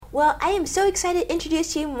Well, I am so excited to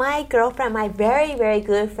introduce you my girlfriend, my very, very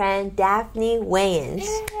good friend, Daphne Wayans.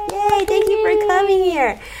 Yay! Thank you for coming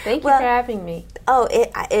here. Thank you for having me. Oh,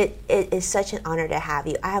 it is such an honor to have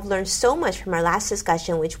you. I have learned so much from our last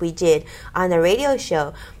discussion, which we did on the radio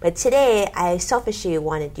show. But today, I selfishly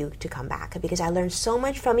wanted you to come back because I learned so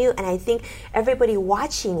much from you, and I think everybody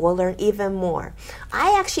watching will learn even more.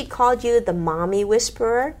 I actually called you the mommy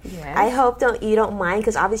whisperer. Yes. I hope you don't mind,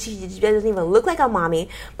 because obviously she doesn't even look like a mommy,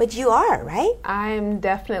 but you are, right? I'm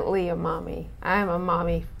definitely a mommy. I'm a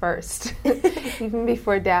mommy first. Even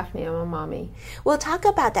before Daphne, I'm a mommy. Well, talk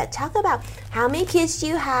about that. Talk about how many kids do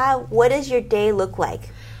you have? What does your day look like?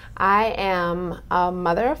 I am a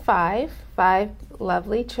mother of five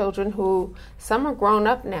lovely children who some are grown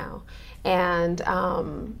up now. And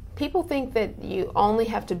people think that you only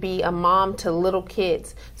have to be a mom to little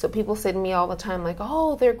kids. So people say to me all the time, like,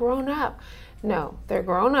 oh, they're grown up. No, they're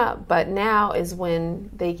grown up, but now is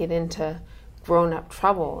when they get into grown up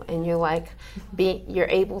trouble, and you're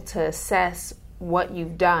able to assess what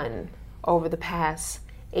you've done over the past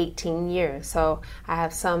 18 years. So I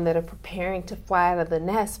have some that are preparing to fly out of the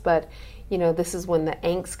nest, but this is when the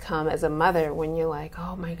angst come as a mother, when you're like,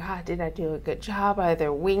 oh my God, did I do a good job? Are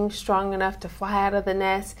their wings strong enough to fly out of the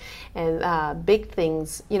nest? And big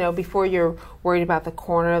things, before you're worried about the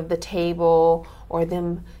corner of the table or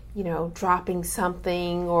them dropping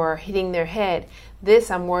something or hitting their head.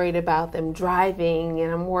 This, I'm worried about them driving,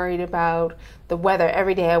 and I'm worried about the weather.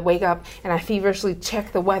 Every day I wake up and I feverishly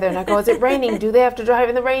check the weather and I go, is it raining? Do they have to drive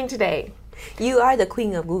in the rain today? You are the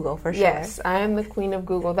queen of Google, for sure. Yes, I am the queen of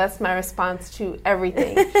Google. That's my response to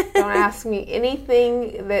everything. Don't ask me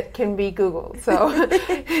anything that can be Googled.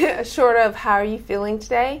 So short of how are you feeling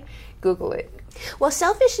today, Google it. Well,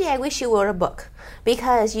 selfishly, I wish you wrote a book,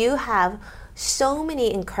 because you have so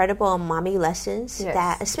many incredible mommy lessons. Yes.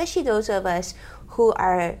 That, especially those of us who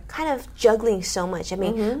are kind of juggling so much. I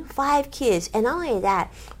mean, 5 kids. And not only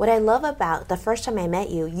that, what I love about the first time I met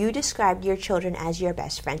you, you described your children as your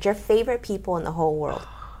best friends, your favorite people in the whole world.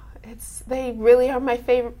 They really are my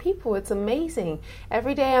favorite people. It's amazing.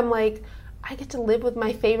 Every day I'm like, I get to live with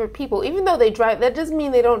my favorite people. Even though they drive, that doesn't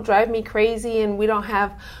mean they don't drive me crazy and we don't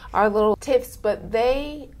have our little tiffs, but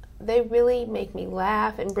they really make me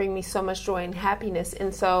laugh and bring me so much joy and happiness.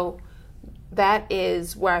 And so that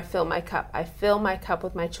is where I fill my cup. I fill my cup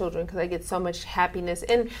with my children because I get so much happiness.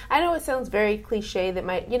 And I know it sounds very cliche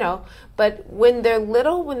but when they're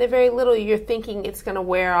very little, you're thinking it's going to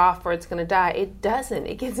wear off or it's going to die. It doesn't.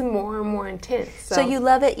 It gets more and more intense. So you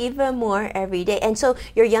love it even more every day. And so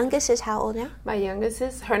your youngest is how old now? My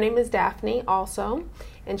youngest her name is Daphne also,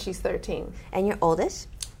 and she's 13. And your oldest?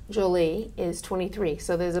 Jolie is 23,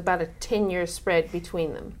 so there's about a 10-year spread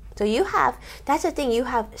between them. So that's the thing, you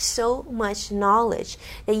have so much knowledge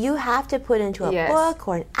that you have to put into a book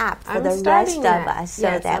or an app for the rest of us. So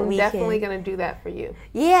that I'm definitely going to do that for you.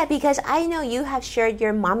 Yeah, because I know you have shared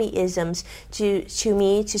your mommy-isms to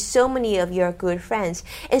me, to so many of your good friends.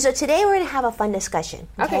 And so today we're going to have a fun discussion,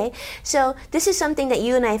 okay? So this is something that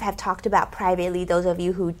you and I have talked about privately, those of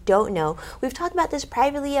you who don't know. We've talked about this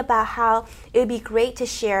privately, about how it would be great to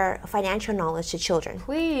share financial knowledge to children.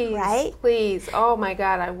 Please. Right? Please. Oh my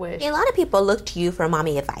God, I wish. A lot of people look to you for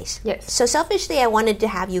mommy advice. Yes. So selfishly, I wanted to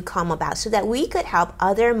have you come about so that we could help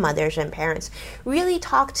other mothers and parents really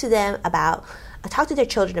talk to their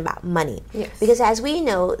children about money. Yes. Because as we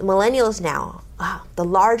know, millennials now, the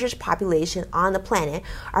largest population on the planet,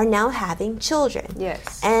 are now having children.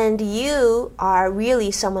 Yes. And you are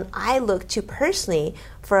really someone I look to personally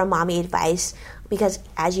for a mommy advice, because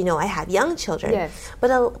as you know, I have young children. Yes.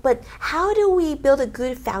 But how do we build a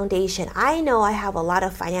good foundation? I know I have a lot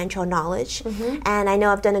of financial knowledge, and I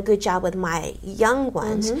know I've done a good job with my young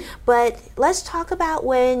ones. But let's talk about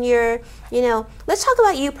let's talk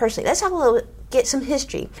about you personally. Let's talk get some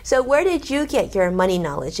history. So where did you get your money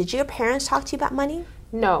knowledge? Did your parents talk to you about money?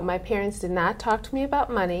 No, my parents did not talk to me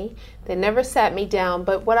about money. They never sat me down.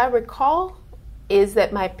 But what I recall is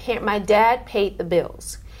that my dad paid the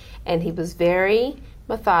bills. And he was very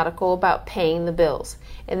methodical about paying the bills.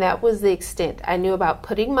 And that was the extent. I knew about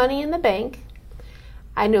putting money in the bank.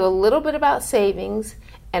 I knew a little bit about savings.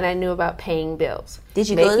 And I knew about paying bills. Did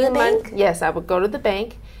you go to the bank? Yes, I would go to the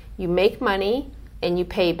bank. You make money and you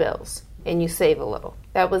pay bills. And you save a little.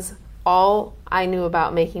 That was all I knew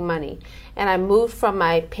about making money. And I moved from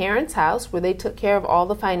my parents' house, where they took care of all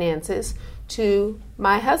the finances, to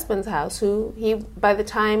my husband's house, by the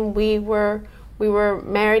time we were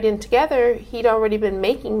married and together, he'd already been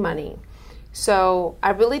making money. So I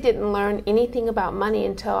really didn't learn anything about money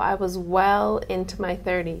until I was well into my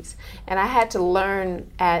 30s. And I had to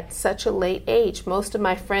learn at such a late age. Most of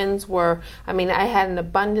my friends were, I had an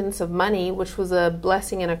abundance of money, which was a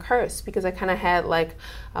blessing and a curse, because I kind of had like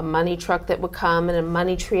a money truck that would come and a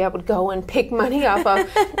money tree I would go and pick money off of.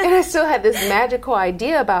 And I still had this magical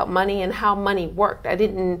idea about money and how money worked. I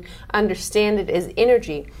didn't understand it as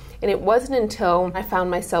energy. And it wasn't until I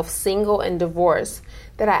found myself single and divorced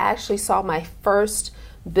that I actually saw my first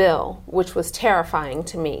bill, which was terrifying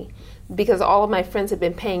to me because all of my friends had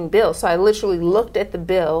been paying bills. So I literally looked at the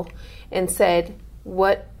bill and said,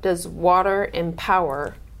 what does water and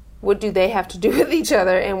power, what do they have to do with each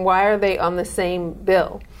other, and why are they on the same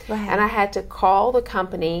bill? Right. And I had to call the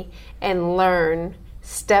company and learn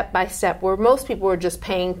step by step, where most people were just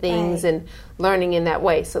paying things and learning in that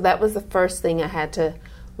way. So that was the first thing I had to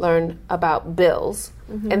learn about bills.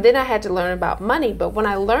 Mm-hmm. And then I had to learn about money. But when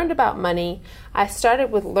I learned about money, I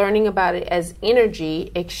started with learning about it as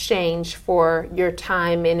energy exchange for your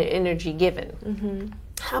time and energy given.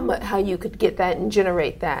 Mm-hmm. How you could get that and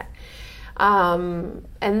generate that. And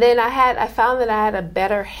then I found that I had a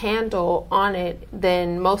better handle on it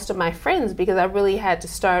than most of my friends, because I really had to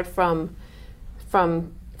start from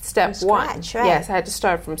step one. Right? Yes, I had to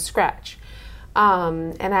start from scratch.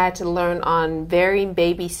 And I had to learn on very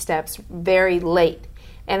baby steps very late.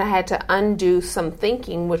 And I had to undo some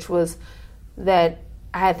thinking, which was that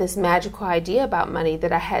I had this magical idea about money,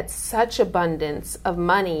 that I had such abundance of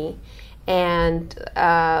money and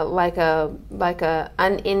like a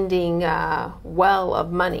unending well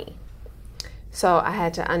of money. So I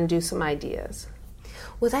had to undo some ideas.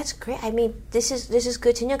 Well, that's great. I mean, this is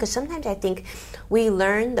good to know, because sometimes I think we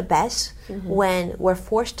learn the best when we're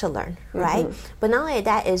forced to learn, right? But not only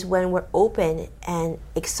that is when we're open and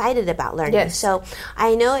excited about learning. Yes. So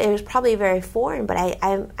I know it was probably very foreign, but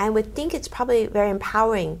I would think it's probably very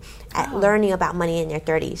empowering at learning about money in your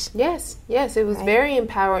 30s. Yes, it was very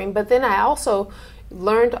empowering. But then I also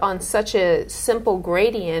learned on such a simple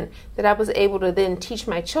gradient that I was able to then teach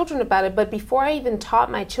my children about it. But before I even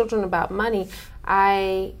taught my children about money,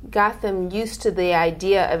 I got them used to the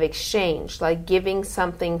idea of exchange, like giving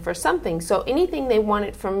something for something. So anything they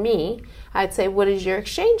wanted from me, I'd say, what is your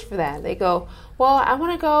exchange for that? They go, well, I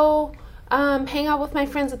want to go hang out with my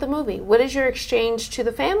friends at the movie. What is your exchange to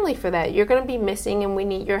the family for that? You're going to be missing and we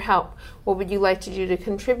need your help. What would you like to do to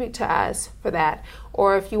contribute to us for that?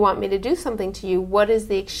 Or if you want me to do something to you, what is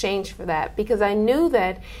the exchange for that? Because I knew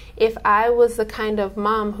that if I was the kind of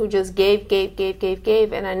mom who just gave,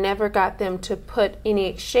 and I never got them to put any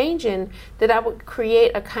exchange in, that I would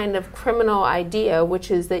create a kind of criminal idea, which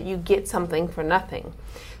is that you get something for nothing.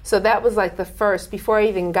 So that was like the first, before I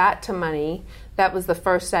even got to money, that was the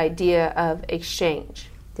first idea of exchange.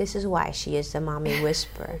 This is why she is the mommy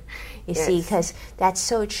whisperer. You see, because that's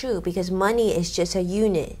so true, because money is just a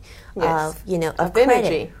unit of credit,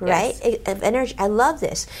 energy, right? Of energy. I love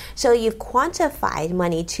this. So you've quantified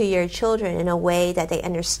money to your children in a way that they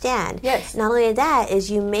understand. Yes. Not only that, is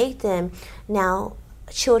you make them now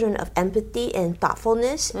children of empathy and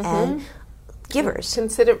thoughtfulness and givers.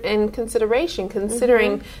 Consideration,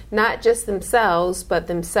 considering not just themselves, but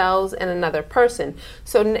themselves and another person.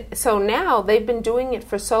 So now they've been doing it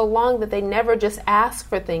for so long that they never just ask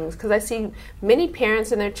for things. Because I see many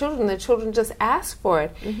parents and their children just ask for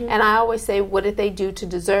it. And I always say, what did they do to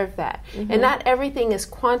deserve that? And not everything is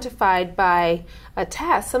quantified by a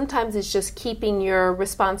task. Sometimes it's just keeping your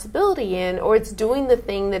responsibility in, or it's doing the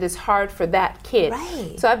thing that is hard for that kid.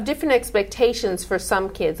 Right. So I have different expectations for some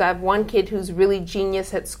kids. I have one kid who's really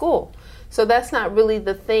genius at school. So that's not really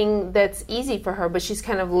the thing that's easy for her, but she's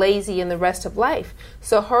kind of lazy in the rest of life.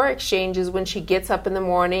 So her exchange is when she gets up in the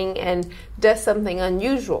morning and does something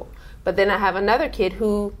unusual. But then I have another kid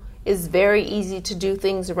who is very easy to do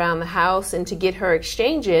things around the house and to get her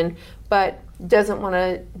exchange in, but doesn't want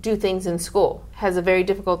to do things in school, has a very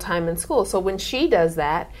difficult time in school. So when she does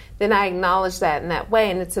that, then I acknowledge that in that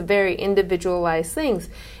way, and it's a very individualized thing.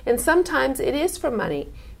 And sometimes it is for money,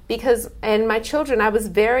 because, and my children, I was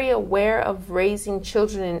very aware of raising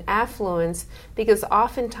children in affluence, because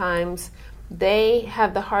oftentimes they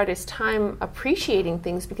have the hardest time appreciating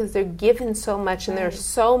things because they're given so much and there are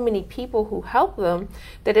so many people who help them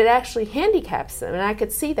that it actually handicaps them, and I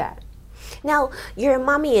could see that. Now, your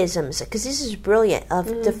mommyisms, because this is brilliant,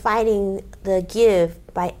 of defining the give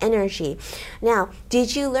by energy. Now,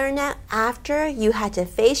 did you learn that after you had to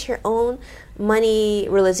face your own money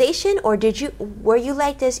realization, or were you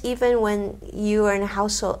like this even when you were in a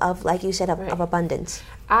household of, like you said, of abundance?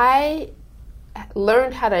 I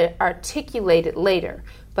learned how to articulate it later,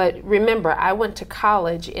 But remember, I went to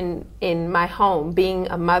college in my home, being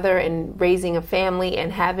a mother and raising a family and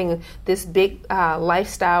having this big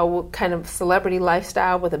lifestyle, kind of celebrity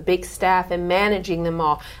lifestyle with a big staff and managing them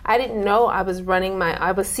all. I didn't know I was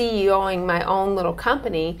CEOing my own little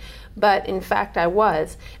company, but in fact I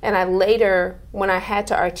was. And I later, when I had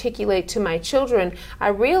to articulate to my children, I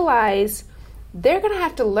realized they're going to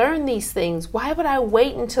have to learn these things. Why would I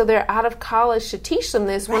wait until they're out of college to teach them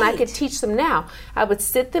this when I could teach them now? I would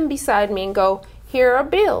sit them beside me and go, here are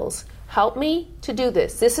bills. Help me to do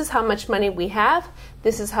this. This is how much money we have.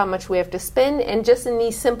 This is how much we have to spend. And just in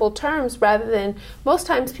these simple terms, rather than most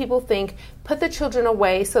times people think, put the children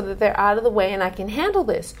away so that they're out of the way and I can handle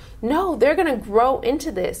this. No, they're going to grow into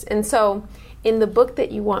this. And so in the book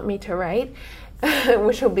that you want me to write,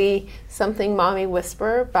 which will be Something Mommy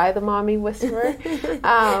Whisperer by the Mommy Whisperer.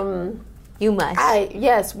 You must.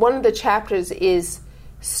 Yes, one of the chapters is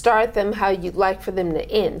start them how you'd like for them to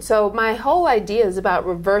end. So my whole idea is about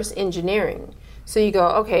reverse engineering. So you go,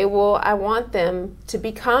 okay, well, I want them to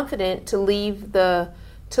be confident to leave the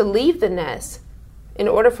nest. In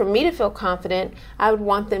order for me to feel confident, I would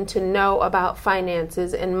want them to know about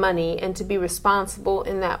finances and money and to be responsible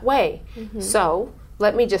in that way. Mm-hmm. So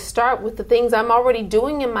let me just start with the things I'm already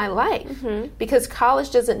doing in my life, because college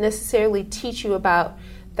doesn't necessarily teach you about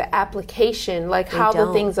the application, like how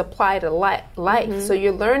the things apply to life. So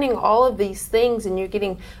you're learning all of these things and you're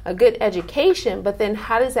getting a good education, but then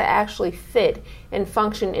how does that actually fit and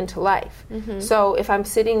function into life? So if I'm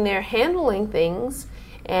sitting there handling things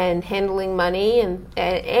and handling money and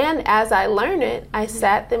as I learn it, I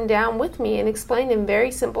sat them down with me and explained in very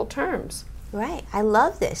simple terms. Right. I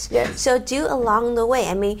love this. Yes. So do along the way.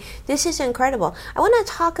 I mean, this is incredible. I want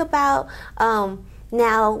to talk about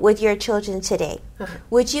now with your children today.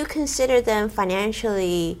 Would you consider them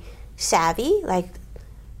financially savvy? Like,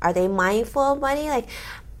 are they mindful of money? Like,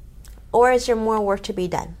 or is there more work to be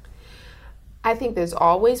done? I think there's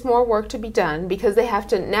always more work to be done because they have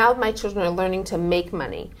to, now my children are learning to make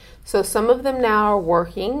money. So some of them now are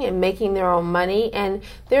working and making their own money, and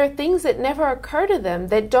there are things that never occur to them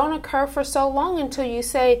that don't occur for so long until you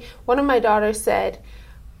say, one of my daughters said,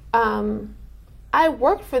 I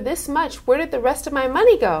worked for this much. Where did the rest of my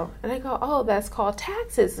money go? And I go, oh, that's called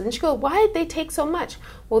taxes. And she goes, why did they take so much?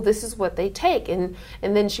 Well, this is what they take. And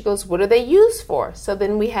then she goes, what are they used for? So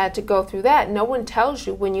then we had to go through that. No one tells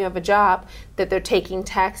you when you have a job that they're taking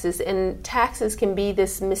taxes. And taxes can be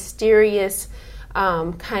this mysterious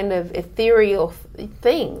kind of ethereal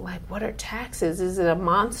thing. Like, what are taxes? Is it a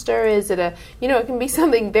monster? Is it it can be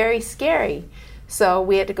something very scary. So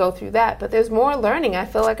we had to go through that. But there's more learning. I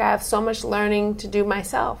feel like I have so much learning to do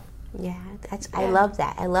myself. Yeah, I love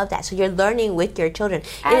that. I love that. So you're learning with your children.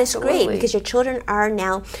 And it's great because your children are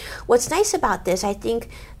now, what's nice about this, I think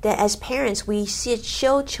that as parents, we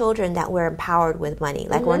show children that we're empowered with money.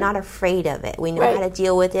 Like we're not afraid of it. We know how to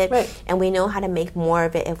deal with it and we know how to make more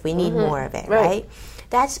of it if we need more of it, right?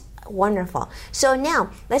 That's wonderful. So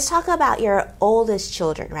now let's talk about your oldest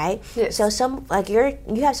children, right? Yes. So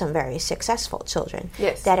you have some very successful children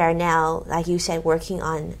that are now, like you said, working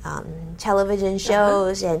on television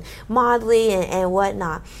shows and modeling and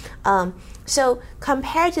whatnot. So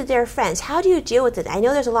compared to their friends, how do you deal with it? I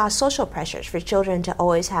know there's a lot of social pressures for children to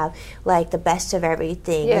always have like the best of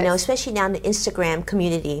everything. Especially now in the Instagram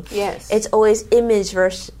community. Yes. It's always image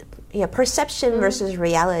versus perception versus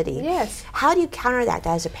reality. Yes. How do you counter that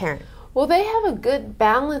as a parent? Well, they have a good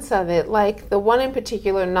balance of it. Like the one in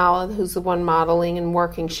particular, Nala, who's the one modeling and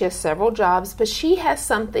working, she has several jobs, but she has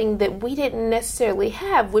something that we didn't necessarily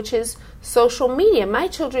have, which is social media. My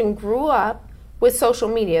children grew up with social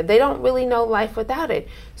media. They don't really know life without it.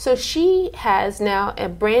 So she has now a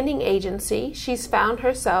branding agency. She's found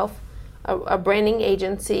herself a branding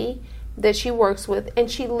agency that she works with, and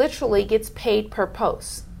she literally gets paid per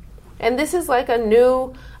post. And this is like a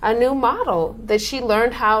new model that she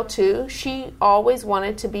learned how to. She always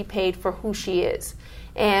wanted to be paid for who she is.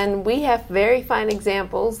 And we have very fine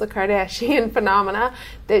examples, the Kardashian phenomena,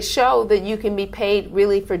 that show that you can be paid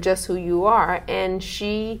really for just who you are. And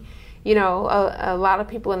she, a lot of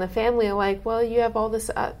people in the family are like, well, you have all these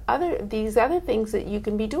other things that you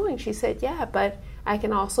can be doing. She said, yeah, but I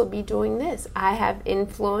can also be doing this. I have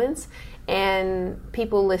influence and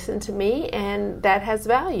people listen to me, and that has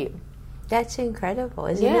value. That's incredible,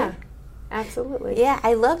 isn't it? Yeah, absolutely. Yeah,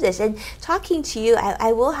 I love this. And talking to you,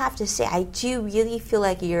 I will have to say, I do really feel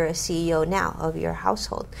like you're a CEO now of your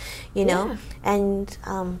household, Yeah. And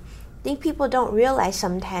I think people don't realize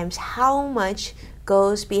sometimes how much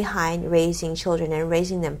goes behind raising children and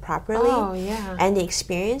raising them properly. Oh, yeah. And the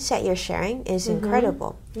experience that you're sharing is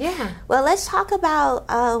incredible. Yeah. Well, let's talk about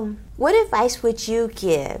What advice would you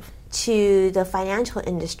give to the financial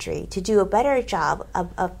industry to do a better job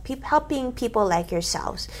of helping people like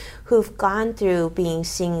yourselves who've gone through being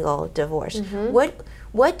single, divorced?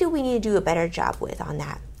 What do we need to do a better job with on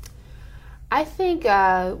that? I think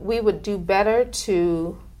we would do better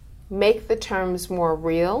to make the terms more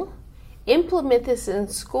real. Implement this in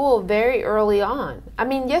school very early on. I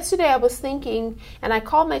mean, yesterday I was thinking, and I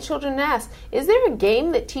called my children and asked, is there a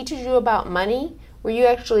game that teaches you about money where you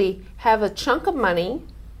actually have a chunk of money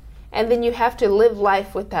and then you have to live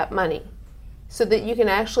life with that money so that you can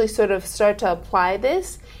actually sort of start to apply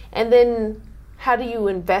this? And then how do you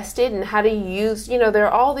invest it and how do you use, there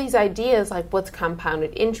are all these ideas like what's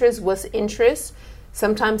compounded interest, what's interest.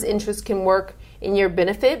 Sometimes interest can work in your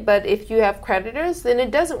benefit, but if you have creditors, then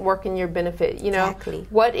it doesn't work in your benefit. Exactly.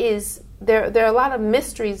 What is there are a lot of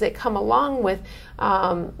mysteries that come along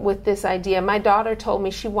with this idea. My daughter told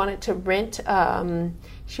me she wanted to rent an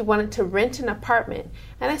apartment.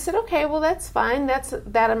 And I said, okay, well, that's fine. That's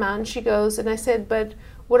that amount. And she goes, and I said, but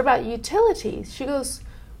what about utilities? She goes,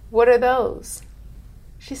 what are those?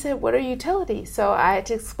 She said, what are utilities? So I had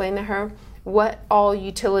to explain to her what all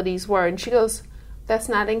utilities were. And she goes, that's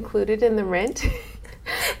not included in the rent?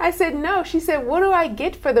 I said, no. She said, what do I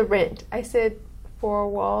get for the rent? I said, 4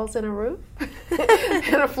 walls and a roof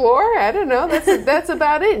and a floor. I don't know. That's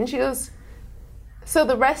about it. And she goes, so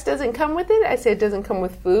the rest doesn't come with it? I said, it doesn't come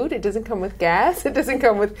with food. It doesn't come with gas. It doesn't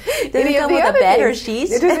come with any of the other bed things. Or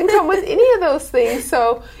sheets. It doesn't come with any of those things.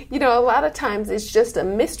 So, a lot of times it's just a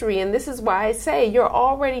mystery. And this is why I say you're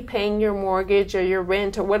already paying your mortgage or your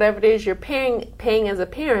rent or whatever it is you're paying as a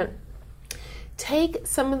parent. Take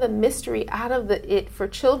some of the mystery out of it for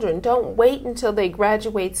children. Don't wait until they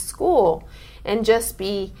graduate school and just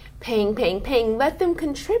be paying. Let them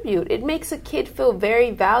contribute. It makes a kid feel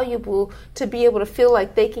very valuable to be able to feel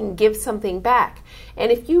like they can give something back.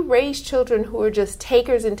 And if you raise children who are just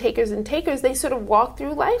takers and takers and takers, they sort of walk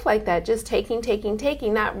through life like that, just taking,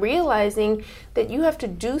 not realizing that you have to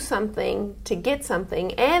do something to get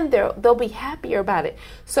something, and they'll be happier about it.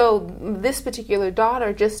 So this particular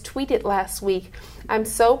daughter just tweeted last week, I'm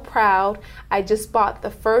so proud. I just bought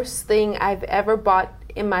the first thing I've ever bought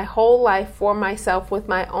in my whole life for myself with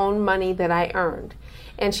my own money that I earned.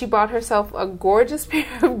 And she bought herself a gorgeous pair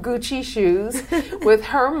of Gucci shoes with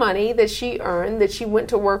her money that she earned, that she went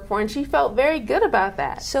to work for, and she felt very good about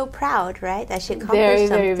that. So proud, right? That she accomplished very,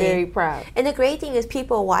 something. Very, very proud. And the great thing is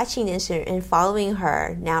people watching this and following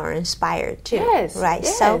her now are inspired too. Yes. Right?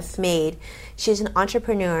 Yes. Self-made. She's an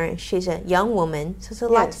entrepreneur. She's a young woman. So it's a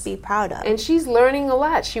lot to be proud of. And she's learning a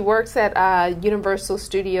lot. She works at Universal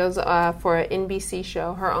Studios for an NBC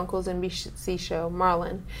show, her uncle's NBC show,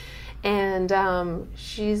 Marlon. And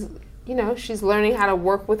she's learning how to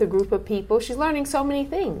work with a group of people. She's learning so many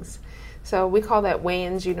things. So we call that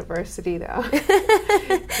Wayans University, though.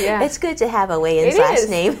 Yeah, it's good to have a Wayans last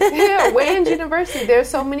name. Yeah, Wayans University. There's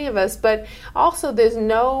so many of us, but also there's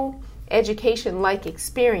no education like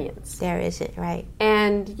experience. There isn't, right?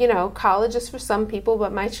 And college is for some people,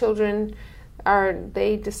 but my children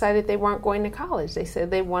they decided they weren't going to college. They said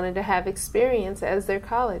they wanted to have experience as their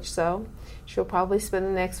college. So she'll probably spend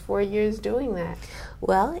the next 4 years doing that.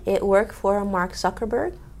 Well, it worked for Mark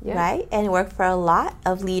Zuckerberg, right? And it worked for a lot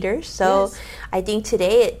of leaders. So I think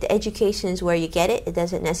today education is where you get it. It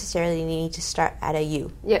doesn't necessarily need to start at a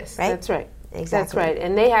U. Yes, right? That's right. Exactly. That's right.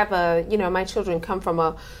 And they have my children come from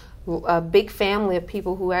a big family of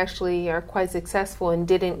people who actually are quite successful and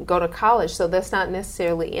didn't go to college. So that's not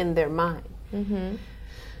necessarily in their mind. Mm-hmm.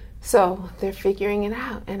 So they're figuring it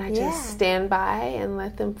out, and I just stand by and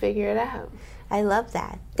let them figure it out. I love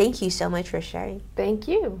that. Thank you so much for sharing. Thank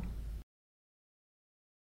you.